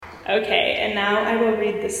Okay, and now I will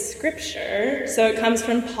read the scripture. So it comes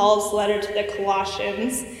from Paul's letter to the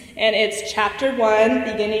Colossians, and it's chapter 1,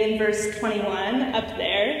 beginning in verse 21, up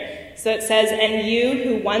there. So it says, "And you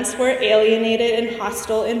who once were alienated and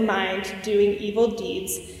hostile in mind, doing evil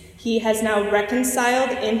deeds, he has now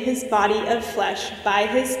reconciled in his body of flesh by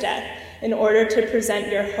his death, in order to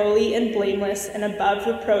present you holy and blameless and above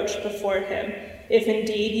reproach before him. If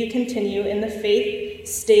indeed you continue in the faith,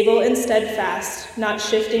 stable and steadfast, not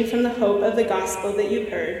shifting from the hope of the gospel that you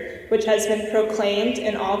heard, which has been proclaimed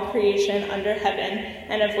in all creation under heaven,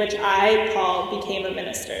 and of which I, Paul, became a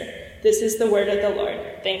minister." This is the word of the Lord.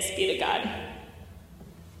 Thanks be to God.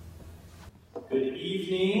 Good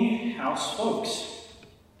evening, house folks.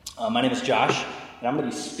 My name is Josh, and I'm going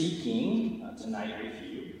to be speaking tonight with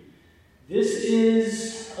you. This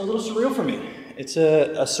is a little surreal for me. It's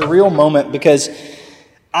a surreal moment because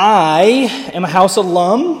I am a house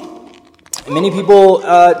alum. Many people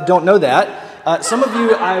don't know that. Some of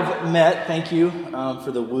you I've met. Thank you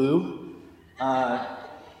for the woo.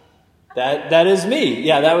 That is me.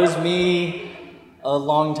 Yeah, that was me a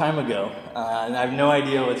long time ago, and I have no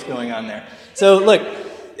idea what's going on there. So look,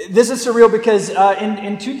 this is surreal because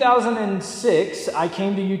in 2006, I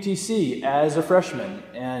came to UTC as a freshman,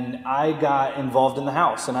 and I got involved in the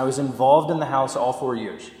house, and I was involved in the house all 4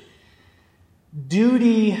 years.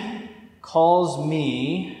 Duty calls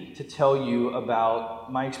me to tell you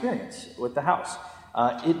about my experience with the house.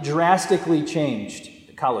 It drastically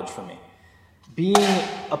changed college for me. Being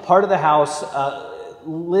a part of the house,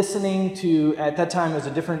 listening to, at that time it was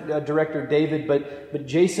a different director, David, but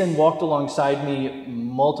Jason walked alongside me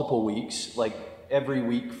multiple weeks, like every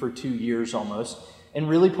week for 2 years almost, and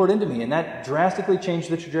really poured into me. And that drastically changed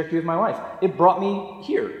the trajectory of my life. It brought me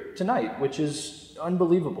here tonight, which is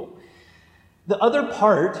unbelievable. The other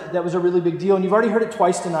part that was a really big deal, and you've already heard it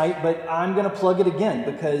twice tonight, but I'm going to plug it again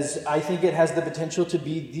because I think it has the potential to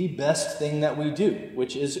be the best thing that we do,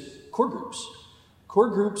 which is core groups. Core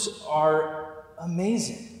groups are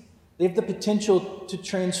amazing. They have the potential to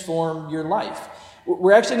transform your life.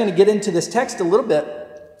 We're actually going to get into this text a little bit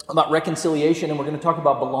about reconciliation, and we're going to talk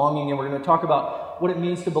about belonging, and we're going to talk about what it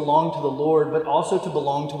means to belong to the Lord, but also to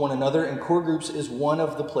belong to one another, and core groups is one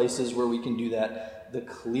of the places where we can do that the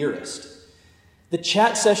clearest. The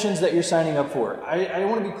chat sessions that you're signing up for, I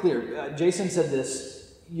want to be clear. Jason said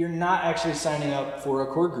this, you're not actually signing up for a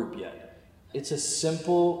core group yet. It's a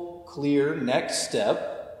simple, clear next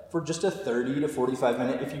step for just a 30 to 45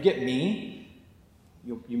 minute. If you get me,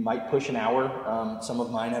 you might push an hour. Some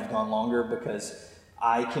of mine have gone longer because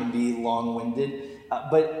I can be long-winded.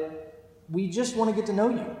 But we just want to get to know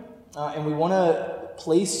you. And we want to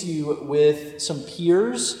place you with some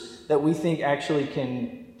peers that we think actually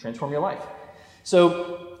can transform your life.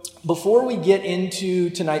 So before we get into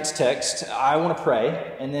tonight's text, I want to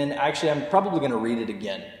pray, and then actually I'm probably going to read it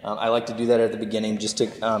again. I like to do that at the beginning just to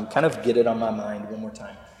kind of get it on my mind one more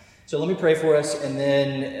time. So let me pray for us, and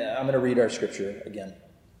then I'm going to read our scripture again.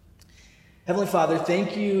 Heavenly Father,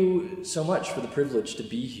 thank you so much for the privilege to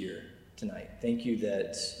be here tonight. Thank you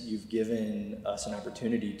that you've given us an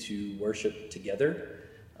opportunity to worship together,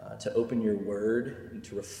 to open your word, and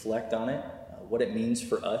to reflect on it. What it means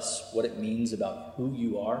for us, what it means about who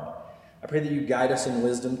you are. I pray that you guide us in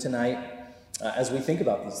wisdom tonight as we think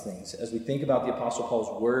about these things, as we think about the Apostle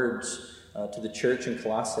Paul's words to the church in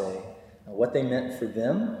Colossae, what they meant for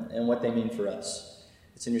them and what they mean for us.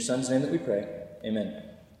 It's in your Son's name that we pray. Amen.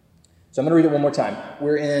 So I'm going to read it one more time.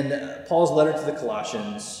 We're in Paul's letter to the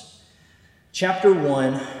Colossians, chapter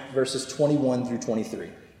 1, verses 21 through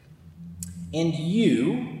 23. "And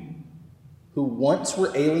you, who once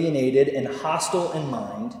were alienated and hostile in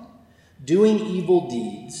mind, doing evil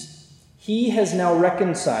deeds, he has now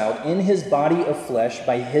reconciled in his body of flesh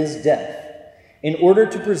by his death, in order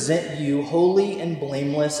to present you holy and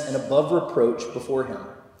blameless and above reproach before him.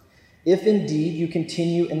 If indeed you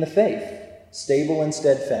continue in the faith, stable and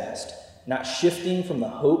steadfast, not shifting from the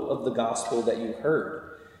hope of the gospel that you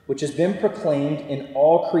heard, which has been proclaimed in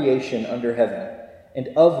all creation under heaven, and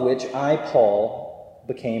of which I, Paul,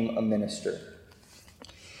 became a minister."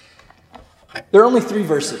 There are only 3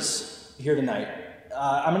 verses here tonight.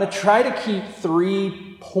 I'm going to try to keep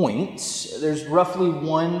 3 points. There's roughly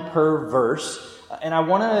 1 per verse. And I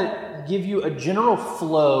want to give you a general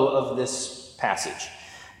flow of this passage.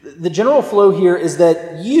 The general flow here is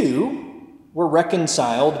that you were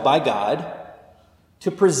reconciled by God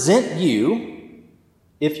to present you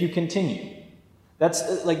if you continue.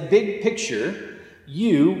 That's like big picture.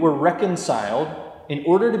 You were reconciled in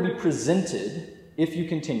order to be presented if you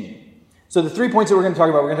continue. So the 3 points that we're going to talk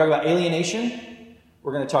about alienation,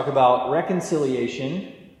 we're going to talk about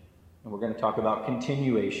reconciliation, And we're going to talk about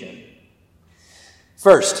continuation.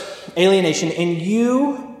 First, alienation. And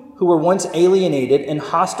you who were once alienated and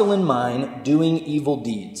hostile in mind, doing evil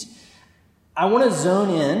deeds. I want to zone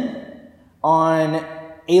in on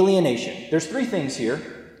alienation. There's three things here: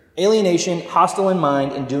 alienation, hostile in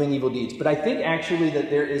mind, and doing evil deeds. But I think actually that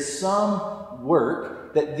there is some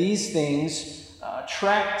work that these things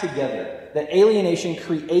track together. That alienation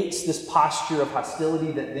creates this posture of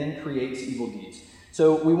hostility that then creates evil deeds.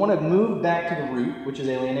 So we want to move back to the root, which is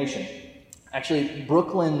alienation. Actually,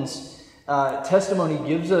 Brooklyn's testimony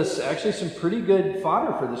gives us actually some pretty good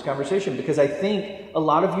fodder for this conversation, because I think a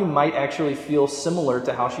lot of you might actually feel similar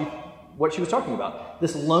to what she was talking about.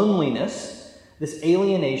 This loneliness, this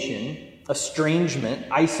alienation, estrangement,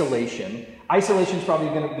 isolation. Isolation is probably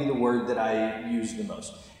going to be the word that I use the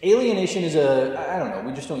most. Alienation is I don't know,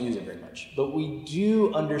 we just don't use it very much. But we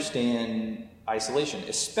do understand isolation,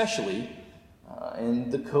 especially in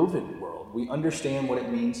the COVID world. We understand what it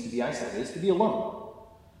means to be isolated. It's to be alone.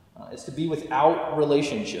 It's to be without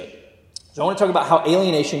relationship. So I want to talk about how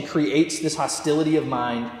alienation creates this hostility of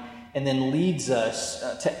mind and then leads us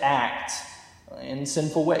to act in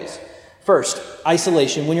sinful ways. First,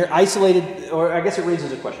 isolation. When you're isolated, or I guess it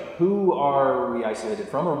raises a question. Who are we isolated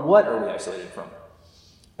from, or what are we isolated from?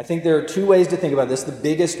 I think there are two ways to think about this. The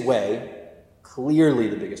biggest way, clearly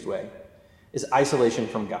the biggest way, is isolation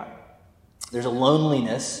from God. There's a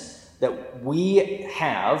loneliness that we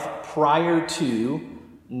have prior to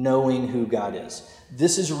knowing who God is.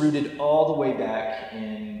 This is rooted all the way back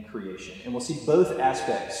in creation. And we'll see both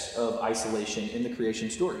aspects of isolation in the creation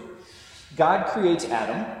story. God creates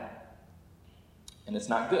Adam, and it's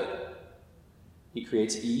not good. He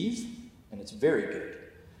creates Eve, and it's very good.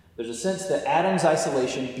 There's a sense that Adam's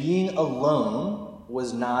isolation, being alone,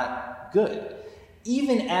 was not good.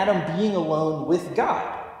 Even Adam being alone with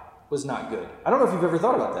God was not good. I don't know if you've ever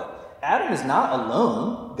thought about that. Adam is not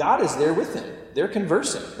alone. God is there with him. They're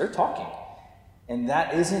conversing. They're talking. And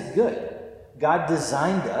that isn't good. God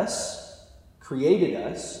designed us, created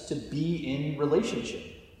us to be in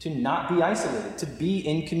relationship, to not be isolated, to be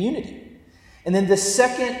in community. And then the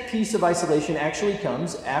second piece of isolation actually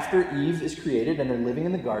comes after Eve is created and they're living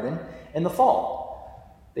in the garden and the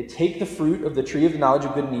fall. They take the fruit of the tree of the knowledge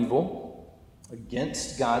of good and evil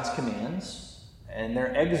against God's commands, and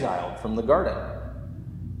they're exiled from the garden.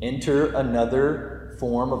 Enter another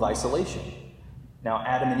form of isolation. Now,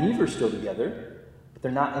 Adam and Eve are still together, but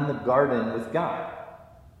they're not in the garden with God.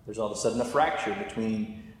 There's all of a sudden a fracture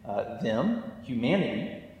between them,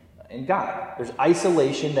 humanity, and God. There's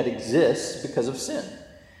isolation that exists because of sin.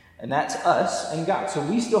 And that's us and God. So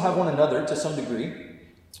we still have one another to some degree,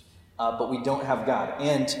 but we don't have God.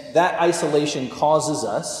 And that isolation causes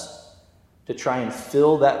us to try and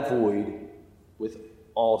fill that void with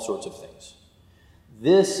all sorts of things.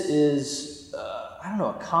 This is,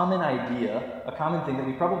 a common idea, a common thing that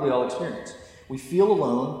we probably all experience. We feel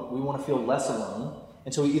alone, we want to feel less alone,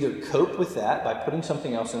 and so we either cope with that by putting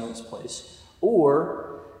something else in its place,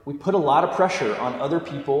 or we put a lot of pressure on other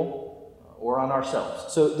people or on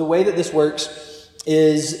ourselves. So the way that this works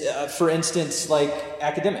is, for instance, like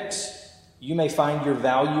academics. You may find your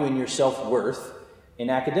value and your self-worth in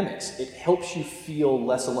academics. It helps you feel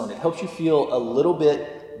less alone. It helps you feel a little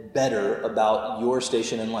bit better about your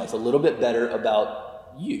station in life, a little bit better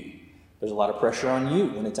about you. There's a lot of pressure on you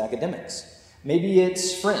when it's academics. Maybe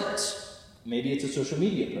it's friends. Maybe it's a social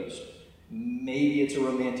media post. Maybe it's a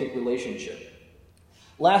romantic relationship.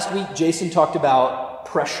 Last week, Jason talked about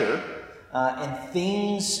pressure and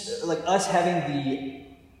things like us having the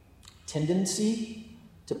tendency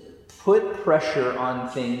to put pressure on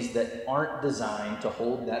things that aren't designed to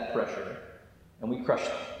hold that pressure, and we crush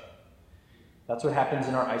them. That's what happens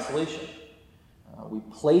in our isolation. We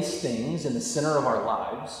place things in the center of our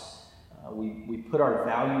lives. We put our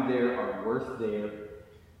value there, our worth there,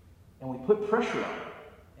 and we put pressure on it.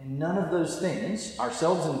 And none of those things,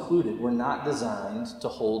 ourselves included, were not designed to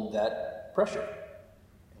hold that pressure.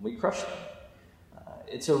 And we crush them.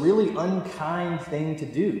 It's a really unkind thing to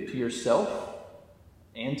do to yourself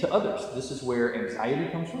and to others. This is where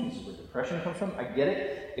anxiety comes from. This is where depression comes from. I get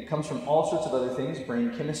it. It comes from all sorts of other things,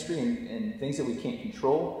 brain chemistry and things that we can't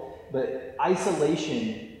control. But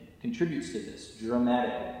isolation contributes to this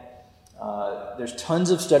dramatically. There's tons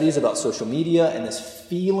of studies about social media and this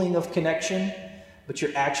feeling of connection, but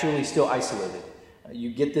you're actually still isolated.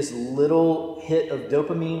 You get this little hit of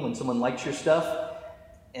dopamine when someone likes your stuff,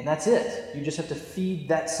 and that's it. You just have to feed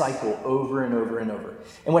that cycle over and over and over.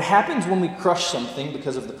 And what happens when we crush something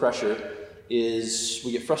because of the pressure is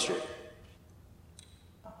we get frustrated.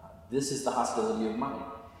 This is the hostility of mind.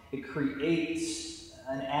 It creates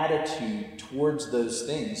an attitude towards those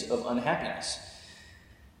things of unhappiness.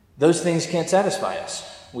 Those things can't satisfy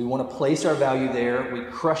us. We want to place our value there, we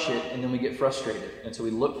crush it, and then we get frustrated. And so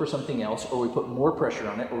we look for something else, or we put more pressure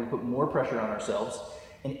on it, or we put more pressure on ourselves,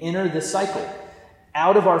 and enter this cycle.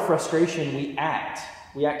 Out of our frustration, we act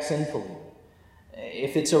sinfully.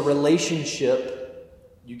 If it's a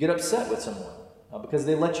relationship, you get upset with someone because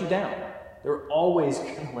they let you down. They're always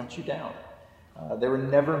going to let you down. They were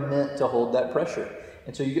never meant to hold that pressure.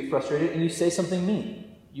 And so you get frustrated and you say something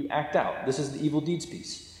mean. You act out. This is the evil deeds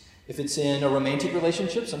piece. If it's in a romantic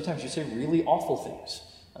relationship, sometimes you say really awful things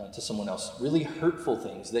to someone else, really hurtful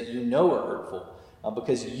things that you know are hurtful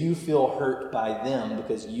because you feel hurt by them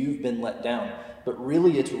because you've been let down. But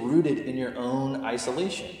really it's rooted in your own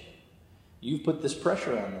isolation. You've put this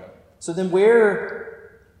pressure on them. So then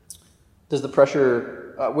where should the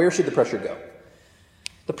pressure go?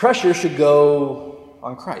 The pressure should go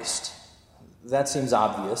on Christ. That seems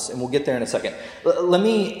obvious, and we'll get there in a second. Let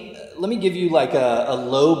me give you like a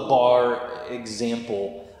low bar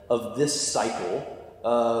example of this cycle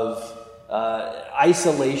of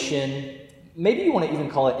isolation. Maybe you want to even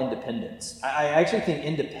call it independence. I actually think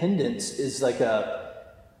independence is like a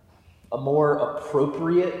more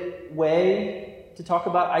appropriate way to talk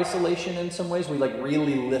about isolation in some ways. We like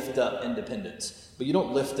really lift up independence, but you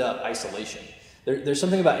don't lift up isolation. There's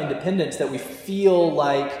something about independence that we feel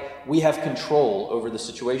like we have control over the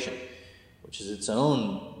situation, which is its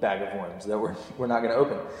own bag of worms that we're not going to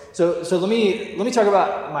open. So let me talk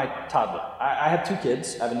about my toddler. I have two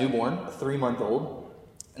kids. I have a newborn, a 3-month-old,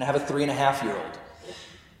 and I have a 3.5-year-old.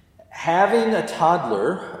 Having a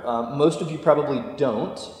toddler, most of you probably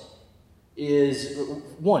don't, is,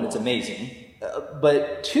 one, it's amazing,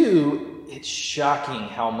 but two, it's shocking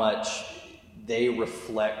how much they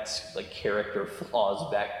reflect like character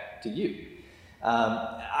flaws back to you.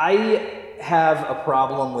 I have a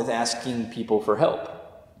problem with asking people for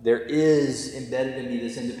help. There is embedded in me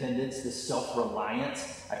this independence, this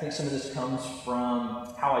self-reliance. I think some of this comes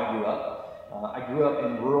from how I grew up. I grew up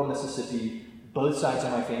in rural Mississippi. Both sides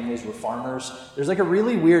of my families were farmers. There's like a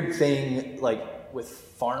really weird thing like with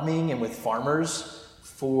farming and with farmers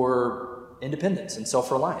for independence and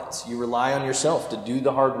self-reliance. You rely on yourself to do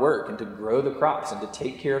the hard work and to grow the crops and to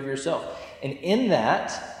take care of yourself. And in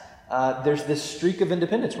that, there's this streak of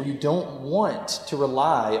independence where you don't want to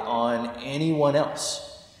rely on anyone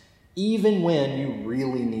else, even when you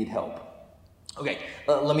really need help. Okay,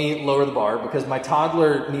 let me lower the bar because my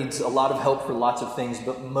toddler needs a lot of help for lots of things,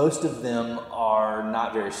 but most of them are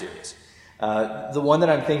not very serious. The one that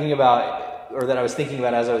I'm thinking about, or that I was thinking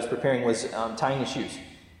about as I was preparing, was tying his shoes.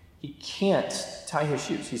 He can't tie his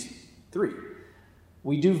shoes. He's 3.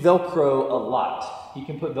 We do Velcro a lot. He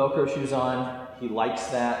can put Velcro shoes on. He likes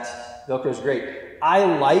that. Velcro's great. I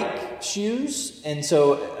like shoes, and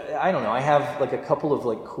so, I don't know, I have like a couple of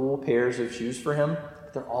like cool pairs of shoes for him,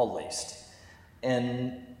 but they're all laced.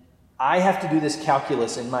 And I have to do this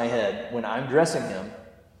calculus in my head when I'm dressing him.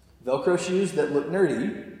 Velcro shoes that look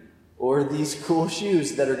nerdy, or these cool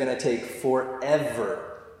shoes that are going to take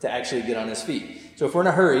forever to actually get on his feet. So if we're in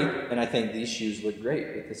a hurry, and I think these shoes look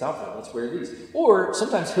great with this outfit, let's wear these. Or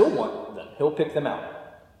sometimes he'll want them. He'll pick them out.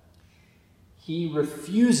 He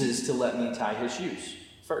refuses to let me tie his shoes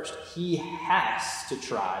first. He has to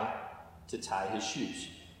try to tie his shoes.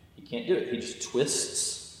 He can't do it. He just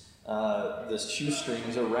twists the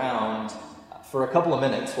shoestrings around for a couple of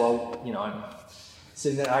minutes while, I'm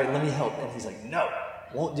sitting there, all right, let me help. And he's like, no,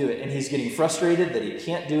 won't do it. And he's getting frustrated that he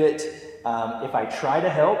can't do it. If I try to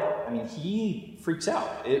help, he freaks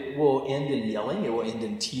out. It will end in yelling. It will end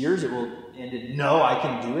in tears. It will end in, no, I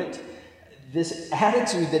can do it. This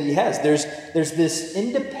attitude that he has, there's this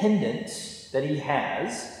independence that he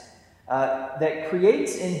has that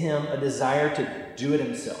creates in him a desire to do it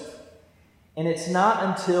himself. And it's not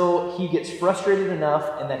until he gets frustrated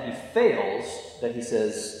enough and that he fails that he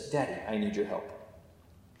says, Daddy, I need your help.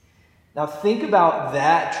 Now think about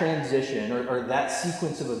that transition or that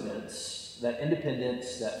sequence of events, that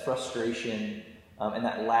independence, that frustration, and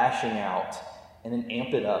that lashing out, and then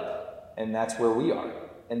amp it up, and that's where we are.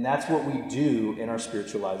 And that's what we do in our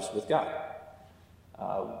spiritual lives with God.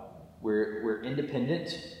 We're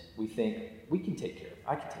independent. We think we can take care of it.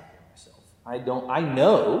 I can take care of myself. I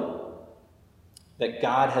know that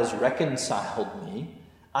God has reconciled me.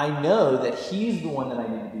 I know that He's the one that I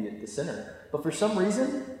need to be at the center. But for some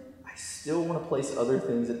reason, I still want to place other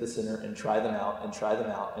things at the center and try them out and try them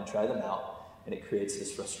out and try them out. And it creates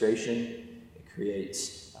this frustration. It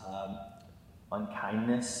creates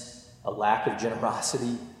unkindness, a lack of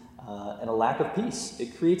generosity, and a lack of peace.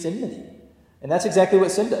 It creates enmity. And that's exactly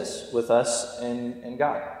what sin does with us and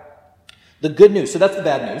God. The good news. So that's the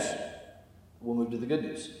bad news. We'll move to the good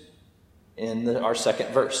news in our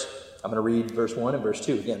second verse. I'm going to read verse 1 and verse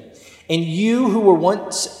 2 again. And you who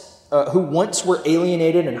once were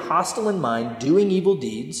alienated and hostile in mind, doing evil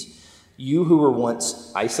deeds, you who were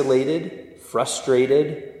once isolated,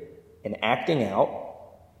 frustrated, and acting out,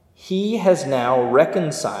 he has now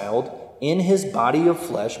reconciled in his body of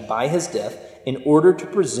flesh by his death in order to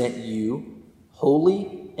present you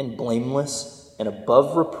holy and blameless and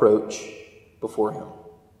above reproach before him.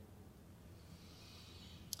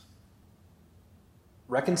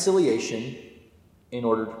 Reconciliation in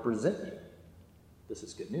order to present you. This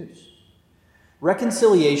is good news.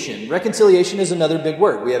 Reconciliation. Reconciliation is another big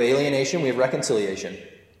word. We have alienation, we have reconciliation.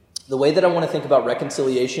 The way that I want to think about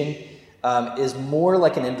reconciliation is more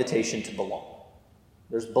like an invitation to belong.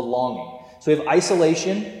 There's belonging. So we have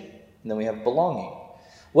isolation, and then we have belonging.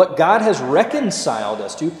 What God has reconciled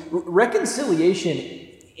us to, reconciliation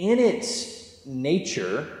in its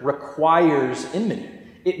nature requires enmity.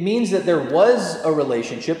 It means that there was a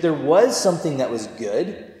relationship, there was something that was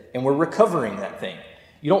good, and we're recovering that thing.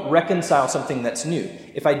 You don't reconcile something that's new.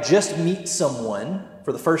 If I just meet someone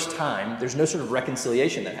for the first time, there's no sort of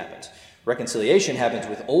reconciliation that happens. Reconciliation happens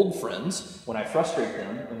with old friends when I frustrate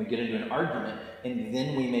them and we get into an argument and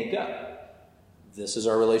then we make up. This is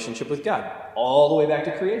our relationship with God, all the way back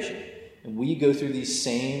to creation. And we go through these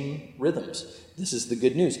same rhythms. This is the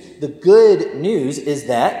good news. The good news is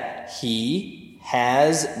that he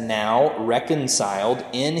has now reconciled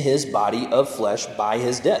in his body of flesh by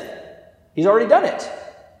his death. He's already done it.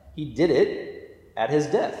 He did it at his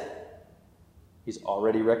death. He's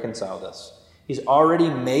already reconciled us. He's already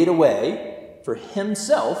made a way for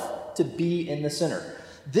himself to be in the center.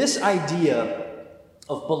 This idea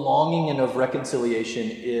of belonging and of reconciliation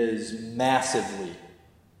is massively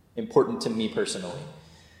important to me personally.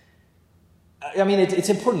 I mean, it's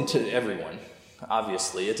important to everyone,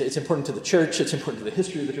 obviously. It's important to the church. It's important to the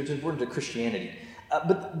history of the church. It's important to Christianity.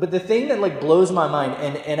 But the thing that blows my mind,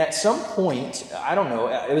 and at some point, I don't know,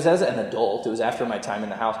 it was as an adult, it was after my time in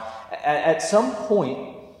the house, at some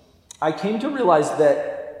point, I came to realize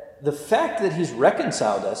that the fact that he's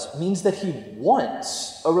reconciled us means that he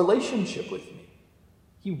wants a relationship with me.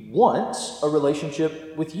 He wants a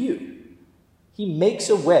relationship with you. He makes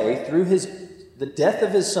a way through the death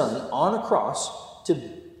of his son on a cross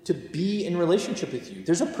to be in relationship with you.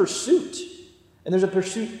 There's a pursuit, and there's a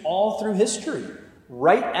pursuit all through history.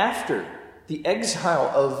 Right after the exile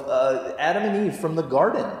of Adam and Eve from the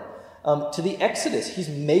garden to the Exodus, he's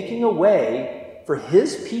making a way for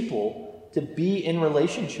his people to be in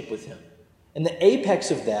relationship with him. And the apex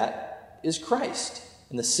of that is Christ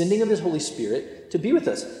and the sending of his Holy Spirit to be with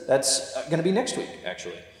us. That's going to be next week,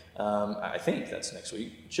 actually. I think that's next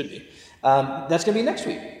week. It should be. That's going to be next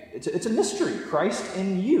week. It's a mystery. Christ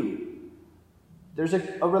in you. There's a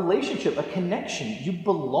relationship, a connection. You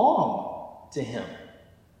belong to him.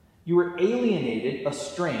 You were alienated,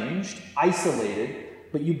 estranged, isolated,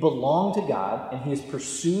 but you belong to God, and he has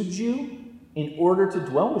pursued you in order to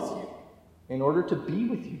dwell with you, in order to be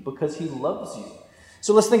with you, because he loves you.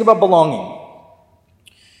 So let's think about belonging.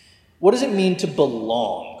 What does it mean to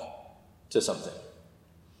belong to something?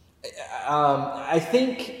 I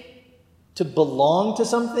think to belong to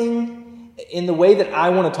something, in the way that I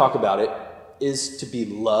want to talk about it, is to be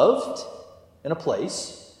loved in a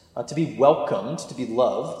place, to be welcomed, to be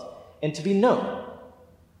loved, and to be known.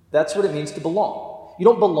 That's what it means to belong. You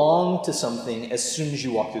don't belong to something as soon as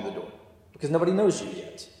you walk through the door, because nobody knows you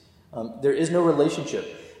yet. There is no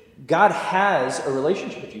relationship. God has a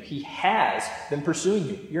relationship with you. He has been pursuing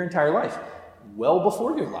you your entire life, well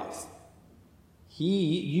before your life.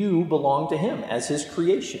 You belong to him as his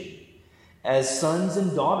creation. As sons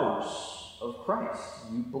and daughters of Christ,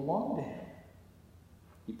 you belong to him.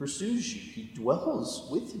 He pursues you. He dwells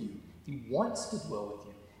with you. He wants to dwell with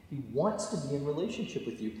you. He wants to be in relationship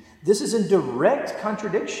with you. This is in direct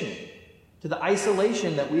contradiction to the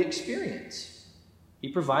isolation that we experience. He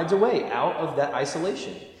provides a way out of that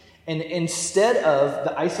isolation. And instead of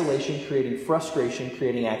the isolation creating frustration,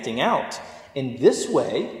 creating acting out, in this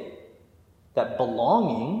way, that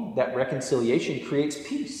belonging, that reconciliation creates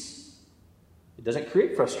peace. It doesn't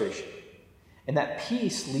create frustration. And that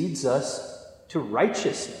peace leads us to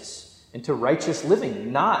righteousness and to righteous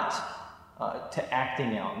living, not to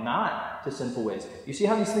acting out, not to sinful ways. You see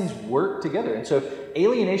how these things work together. And so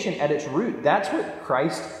alienation at its root, that's what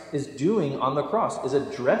Christ is doing on the cross, is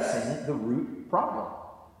addressing the root problem,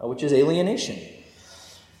 which is alienation.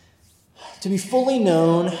 To be fully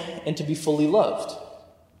known and to be fully loved.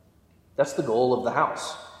 That's the goal of the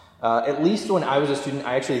house. At least when I was a student,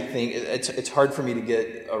 I actually think it's hard for me to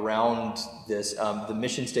get around this. The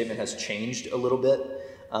mission statement has changed a little bit,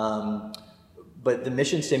 but the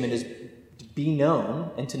mission statement is to be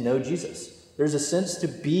known and to know Jesus. There's a sense to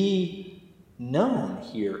be known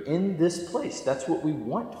here in this place. That's what we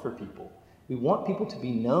want for people. We want people to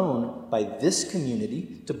be known by this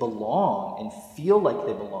community, to belong and feel like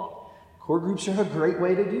they belong. Core groups are a great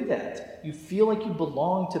way to do that. You feel like you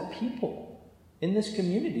belong to people in this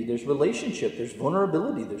community. There's relationship, there's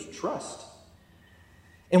vulnerability, there's trust.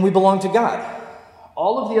 And we belong to God.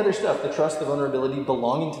 All of the other stuff, the trust, the vulnerability,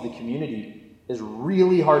 belonging to the community, is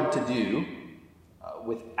really hard to do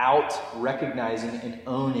without recognizing and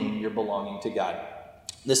owning your belonging to God.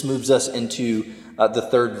 This moves us into the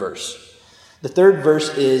third verse. The third verse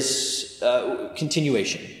is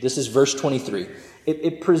continuation. This is verse 23.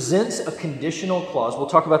 It presents a conditional clause. We'll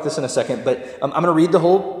talk about this in a second, but I'm going to read the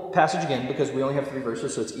whole passage again because we only have 3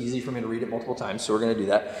 verses, so it's easy for me to read it multiple times, so we're going to do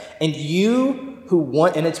that. And you who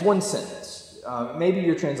want, and it's one sentence. Maybe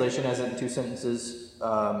your translation has it in 2 sentences.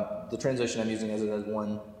 The translation I'm using has it as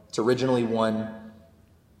 1. It's originally 1.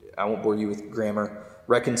 I won't bore you with grammar.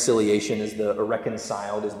 Reconciliation is or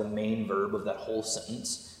reconciled is the main verb of that whole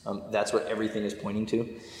sentence. That's what everything is pointing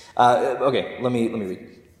to. Okay, let me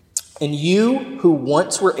read. And you who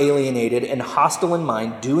once were alienated and hostile in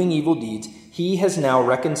mind, doing evil deeds, he has now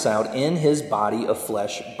reconciled in his body of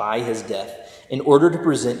flesh by his death, in order to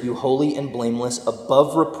present you holy and blameless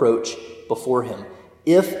above reproach before him,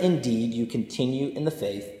 if indeed you continue in the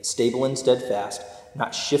faith, stable and steadfast,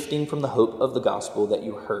 not shifting from the hope of the gospel that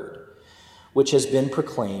you heard, which has been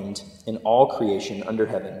proclaimed in all creation under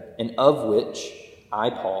heaven, and of which I,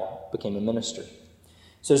 Paul, became a minister.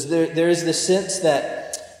 So there is the sense that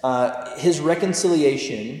his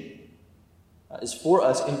reconciliation is for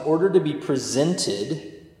us in order to be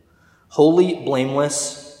presented holy,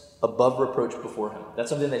 blameless, above reproach before him. That's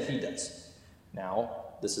something that he does. Now,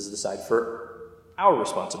 this is the side for our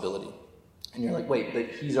responsibility. And you're like, wait, but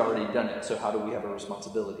he's already done it, so how do we have a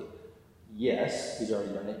responsibility? Yes, he's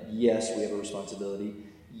already done it. Yes, we have a responsibility.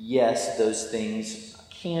 Yes, those things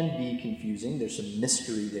can be confusing. There's some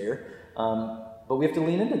mystery there. But we have to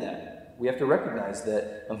lean into that. We have to recognize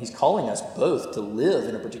that he's calling us both to live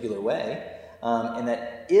in a particular way, and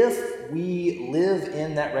that if we live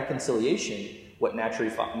in that reconciliation, what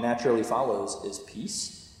naturally follows is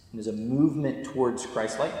peace, and is a movement towards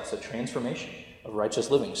Christ-likeness, a transformation of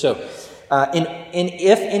righteous living. So, and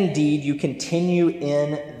if indeed you continue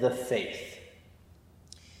in the faith.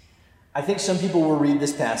 I think some people will read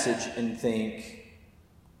this passage and think,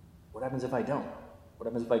 what happens if I don't? What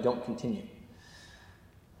happens if I don't continue?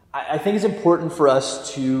 I think it's important for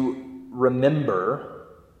us to remember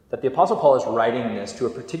that the Apostle Paul is writing this to a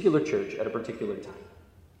particular church at a particular time.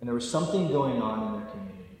 And there was something going on in their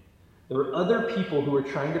community. There were other people who were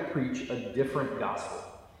trying to preach a different gospel.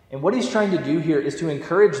 And what he's trying to do here is to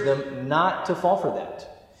encourage them not to fall for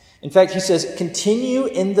that. In fact, he says, continue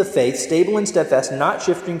in the faith, stable and steadfast, not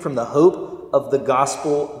shifting from the hope of the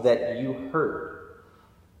gospel that you heard.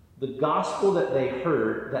 The gospel that they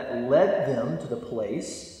heard that led them to the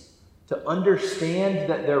place to understand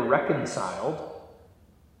that they're reconciled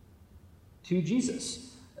to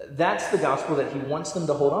Jesus. That's the gospel that he wants them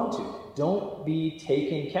to hold on to. Don't be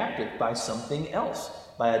taken captive by something else,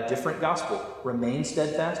 by a different gospel. Remain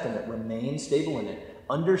steadfast in it. Remain stable in it.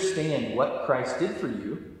 Understand what Christ did for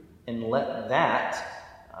you and let that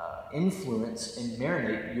influence and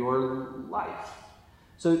marinate your life.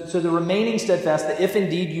 So the remaining steadfast, that if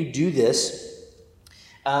indeed you do this,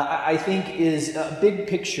 I think is a big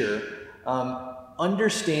picture.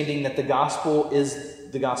 Understanding that the gospel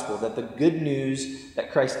is the gospel, that the good news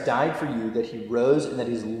that Christ died for you, that he rose, and that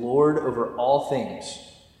he's Lord over all things,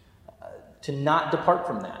 to not depart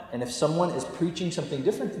from that. And if someone is preaching something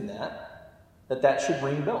different than that, that should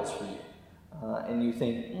ring bells for you. And you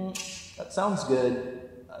think, that sounds good.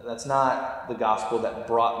 That's not the gospel that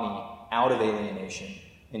brought me out of alienation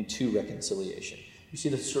into reconciliation. You see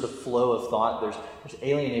this sort of flow of thought. There's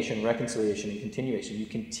alienation, reconciliation, and continuation. You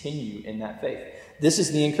continue in that faith. This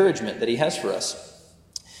is the encouragement that he has for us.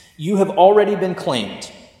 You have already been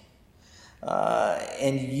claimed,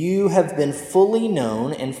 and you have been fully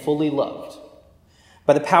known and fully loved.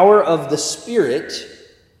 By the power of the Spirit,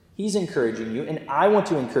 he's encouraging you, and I want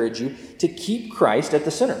to encourage you to keep Christ at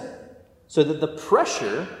the center, so that the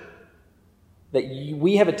pressure that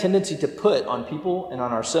we have a tendency to put on people and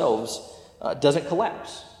on ourselves doesn't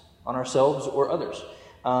collapse on ourselves or others.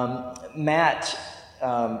 Matt,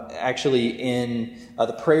 actually, in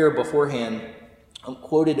the prayer beforehand,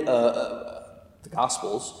 quoted the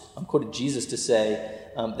Gospels, quoted Jesus to say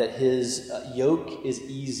that his yoke is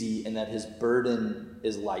easy and that his burden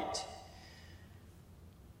is light.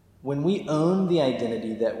 When we own the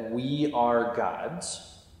identity that we are God's,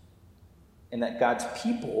 and that God's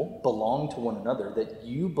people belong to one another, that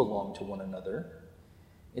you belong to one another,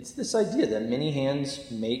 it's this idea that many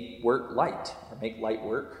hands make work light, or make light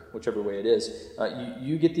work, whichever way it is.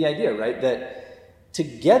 You get the idea, right? That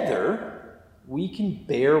together we can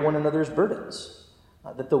bear one another's burdens.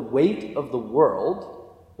 That the weight of the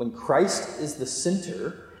world, when Christ is the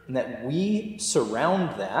center, and that we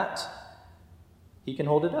surround that, he can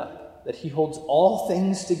hold it up. That he holds all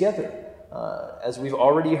things together. As we've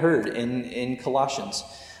already heard in Colossians.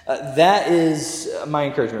 That is my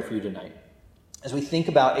encouragement for you tonight. As we think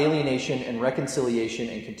about alienation and reconciliation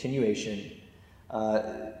and continuation,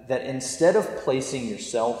 that instead of placing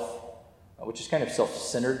yourself, which is kind of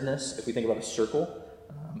self-centeredness, if we think about a circle,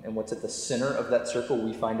 and what's at the center of that circle,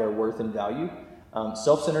 we find our worth and value.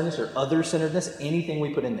 Self-centeredness or other-centeredness, anything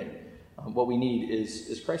we put in there. What we need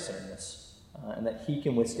is Christ-centeredness, and that he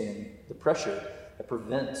can withstand the pressure that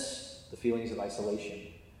prevents the feelings of isolation,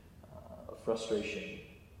 of frustration,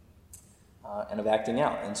 and of acting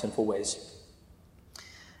out in sinful ways.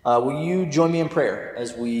 Will you join me in prayer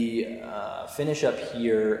as we finish up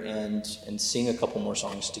here and sing a couple more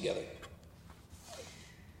songs together?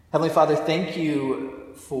 Heavenly Father, thank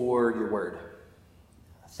you for your word.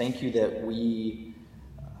 Thank you that we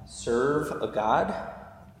serve a God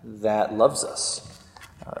that loves us,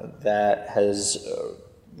 that has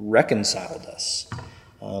reconciled us,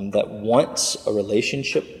 that wants a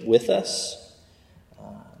relationship with us,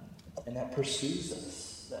 and that pursues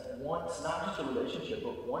us, that wants not just a relationship,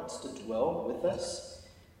 but wants to dwell with us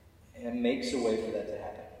and makes a way for that to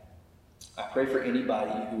happen. I pray for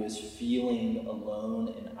anybody who is feeling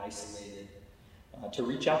alone and isolated to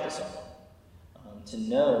reach out to someone, to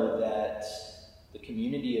know that the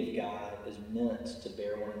community of God is meant to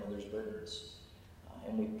bear one another's burdens,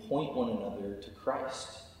 and we point one another to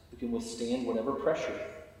Christ, who can withstand whatever pressure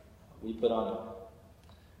we put on him.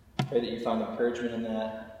 I pray that you find encouragement in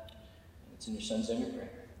that. It's in your Son's name we pray.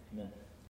 Amen.